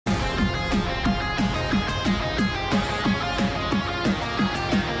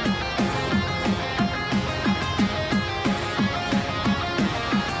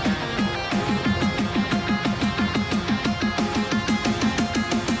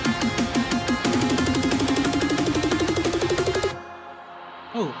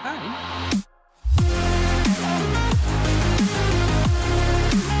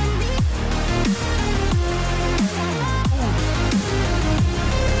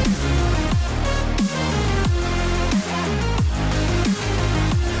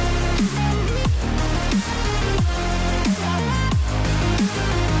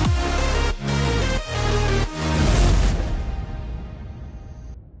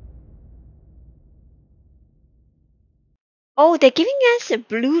Oh, they're giving us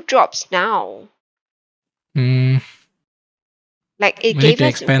blue drops now. We Like it need gave to us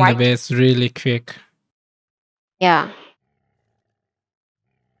expand the white. base really quick. Yeah.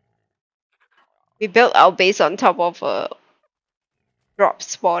 We built our base on top of a drop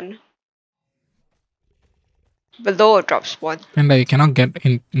spawn. Below a drop spawn. Panda, you cannot get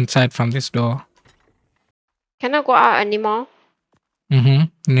inside from this door. Cannot go out anymore. You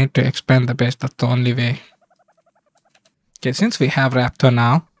need to expand the base. That's the only way. Okay, since we have Raptor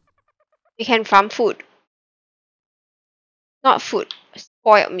now. We can farm food. Not food.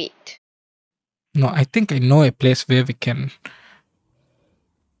 Spoiled meat. No, I think I know a place where we can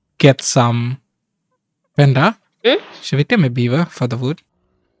get some. Panda, should we tame a beaver for the wood?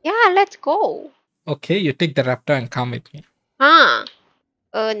 Yeah, let's go. Okay, you take the raptor and come with me. Now?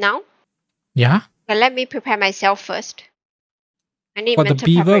 Yeah? Okay, let me prepare myself first. I need For the mental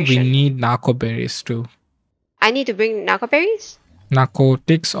beaver, we preparation. need narco berries too. I need to bring narco berries?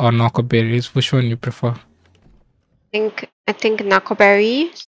 Narcotics or narco berries? Which one you prefer? I think narco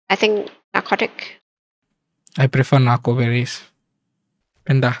berries. I think narcotic. I prefer narco berries.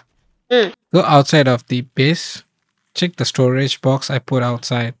 Panda, Mm. go outside of the base. Check the storage box I put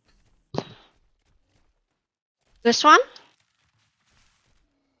outside. This one?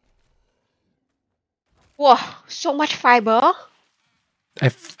 Whoa, so much fiber.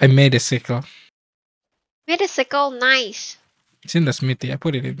 I made a sickle. Made a sickle, nice. It's in the smithy. I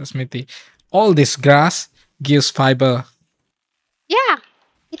put it in the smithy. All this grass gives fiber. Yeah,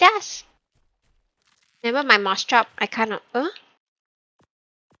 it does. Remember my moss trap? I kind of.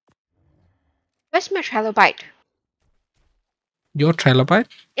 Where's my trilobite? Your trilobite?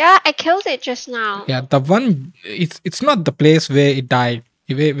 Yeah, I killed it just now. Yeah, the one. It's not the place where it died.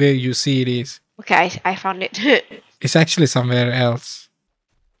 Where you see it is. Okay, I found it. It's actually somewhere else.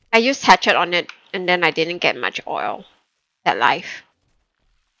 I used hatchet on it, and then I didn't get much oil that life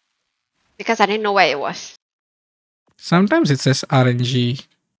because I didn't know where it was. Sometimes it says RNG.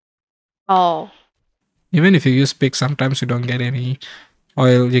 Oh. Even if you use pick, sometimes you don't get any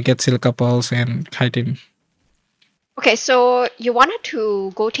oil. You get silica pearls and chitin. Okay, so you wanted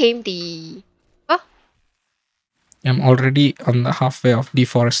to go tame the. I'm already on the halfway of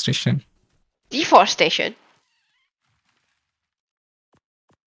deforestation. Deforestation.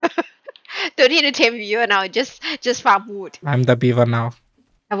 Don't need to tame you now. Just farm wood. I'm the beaver now.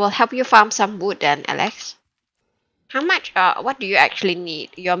 I will help you farm some wood then, Alex. How much? What do you actually need?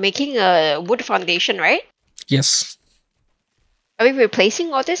 You're making a wood foundation, right? Yes. Are we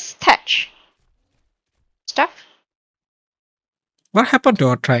replacing all this thatch stuff? What happened to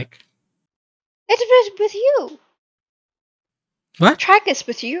our trike? It was with you. What? Track is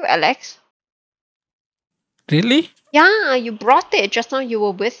with you, Alex. Really? Yeah, you brought it just now. You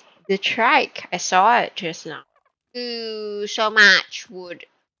were with the trike. I saw it just now. Ooh, so much wood.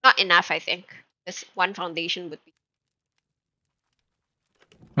 Not enough, I think. This one foundation would be.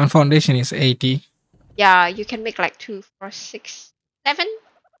 One foundation is 80. Yeah, you can make like 2, 4, 6, 7,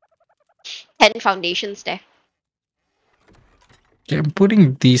 10 foundations there. Okay, I'm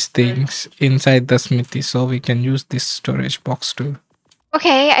putting these things inside the smithy so we can use this storage box too.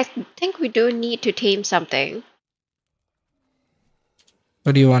 Okay, I think we do need to tame something.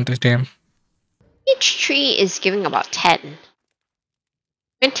 What do you want to tame? Each tree is giving about 10.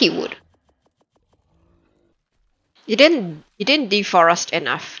 20 wood. You didn't deforest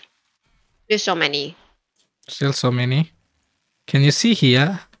enough. There's so many. Still so many. Can you see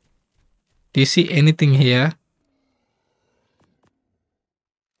here? Do you see anything here?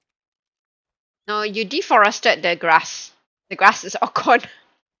 No, you deforested the grass. The grass is all gone.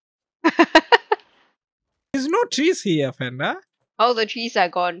 There's no trees here, Fenda. All the trees are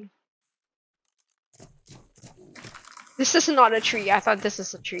gone. This is not a tree. I thought this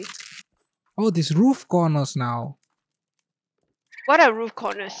is a tree. Oh, these roof corners now. What are roof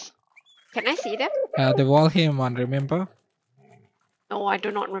corners? Can I see them? The wall here one, remember? No, I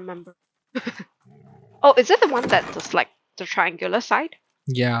do not remember. Oh, is it the one that's like the triangular side?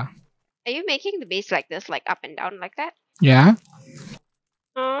 Yeah. Are you making the base like this, like up and down like that? Yeah?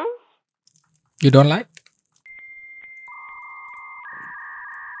 You don't like?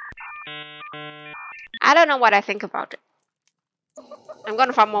 I don't know what I think about it. I'm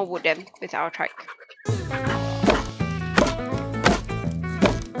gonna farm more wood then with our trike.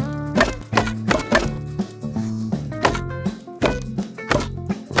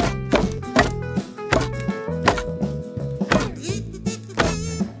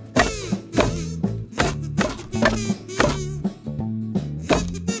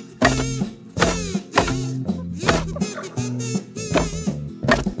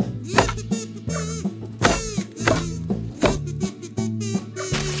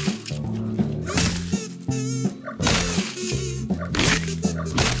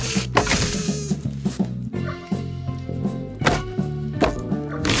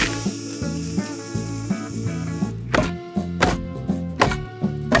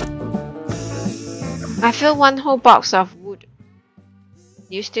 I feel one whole box of wood.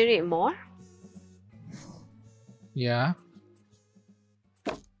 You still need more? Yeah.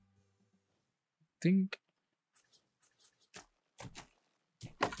 Think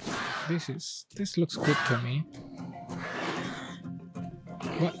this looks good to me.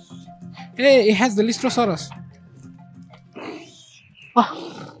 What? Hey, it has the Lystrosaurus. Oh.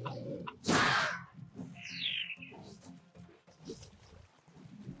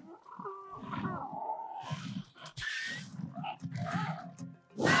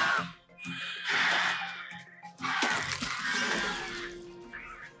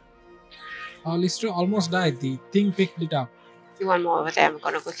 Our Lystro almost died. The thing picked it up. You want more over there? I'm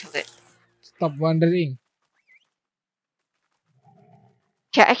gonna go kill it. Stop wandering.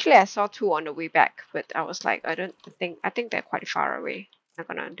 Yeah, actually I saw two on the way back, but I was like, I think they're quite far away. Not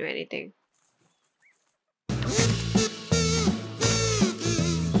gonna do anything.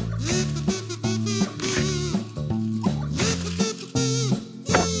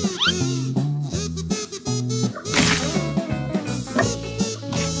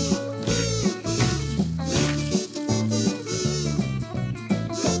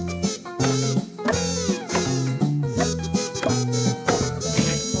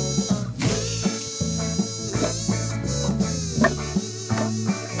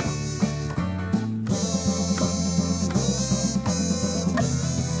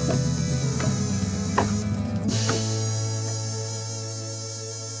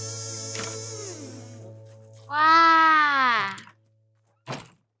 Wow!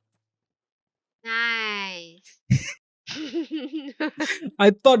 Nice.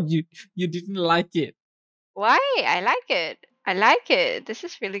 I thought you didn't like it. Why? I like it. I like it. This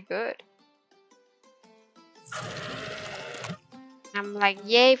is really good. I'm like,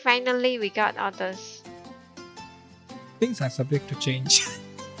 yay, finally we got others. Things are subject to change.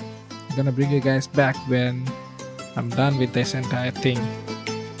 I'm gonna bring you guys back when I'm done with this entire thing.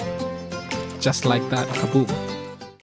 Just like that, kaboom.